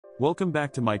Welcome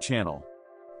back to my channel.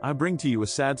 I bring to you a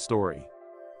sad story.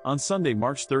 On Sunday,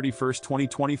 March 31,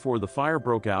 2024, the fire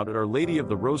broke out at Our Lady of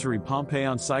the Rosary Pompeii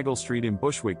on Sigel Street in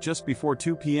Bushwick just before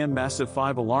 2 p.m. Massive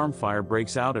 5-alarm fire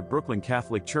breaks out at Brooklyn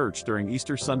Catholic Church during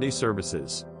Easter Sunday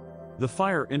services. The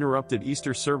fire interrupted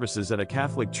Easter services at a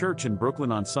Catholic church in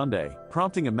Brooklyn on Sunday,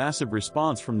 prompting a massive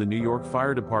response from the New York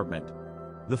Fire Department.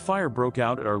 The fire broke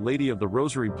out at Our Lady of the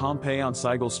Rosary Pompeii on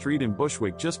Sigel Street in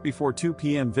Bushwick just before 2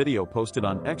 p.m. Video posted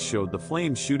on X showed the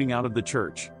flames shooting out of the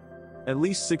church. At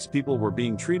least 6 people were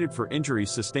being treated for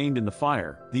injuries sustained in the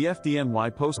fire. The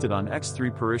FDNY posted on X 3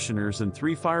 parishioners and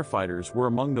 3 firefighters were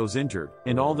among those injured,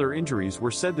 and all their injuries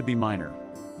were said to be minor.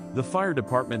 The fire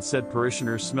department said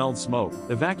parishioners smelled smoke,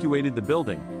 evacuated the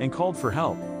building, and called for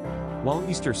help. While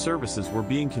Easter services were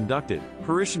being conducted,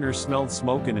 parishioners smelled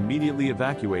smoke and immediately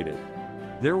evacuated.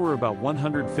 There were about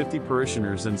 150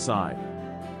 parishioners inside.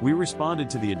 We responded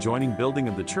to the adjoining building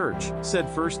of the church, said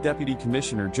First Deputy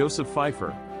Commissioner Joseph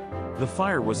Pfeiffer. The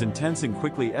fire was intense and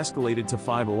quickly escalated to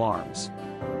 5 alarms.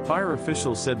 Fire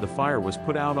officials said the fire was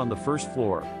put out on the first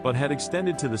floor, but had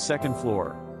extended to the second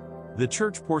floor. The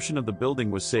church portion of the building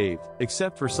was saved,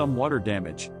 except for some water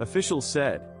damage, officials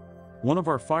said. One of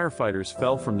our firefighters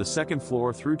fell from the second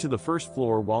floor through to the first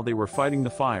floor while they were fighting the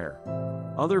fire.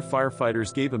 Other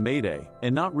firefighters gave a mayday,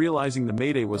 and not realizing the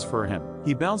mayday was for him,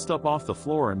 he bounced up off the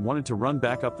floor and wanted to run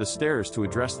back up the stairs to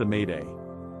address the mayday.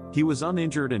 He was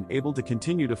uninjured and able to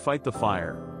continue to fight the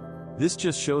fire. This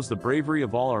just shows the bravery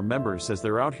of all our members as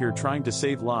they're out here trying to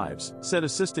save lives, said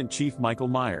Assistant Chief Michael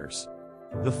Myers.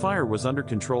 The fire was under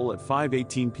control at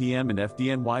 5:18 p.m. and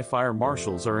FDNY fire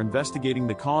marshals are investigating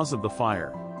the cause of the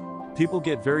fire. People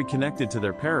get very connected to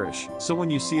their parish, so when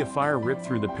you see a fire rip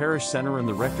through the parish center and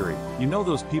the rectory, you know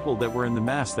those people that were in the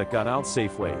mass that got out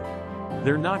safely.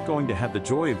 They're not going to have the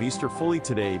joy of Easter fully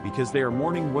today because they are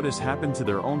mourning what has happened to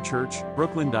their own church,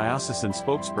 Brooklyn Diocesan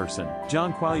spokesperson,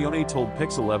 John Quaglione told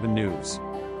Pix 11 News.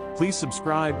 Please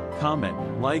subscribe,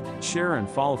 comment, like, share and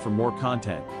follow for more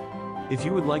content. If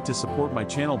you would like to support my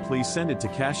channel, please send it to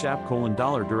Cash App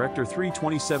 $Director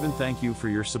 327. Thank you for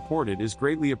your support, it is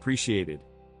greatly appreciated.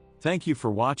 Thank you for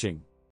watching.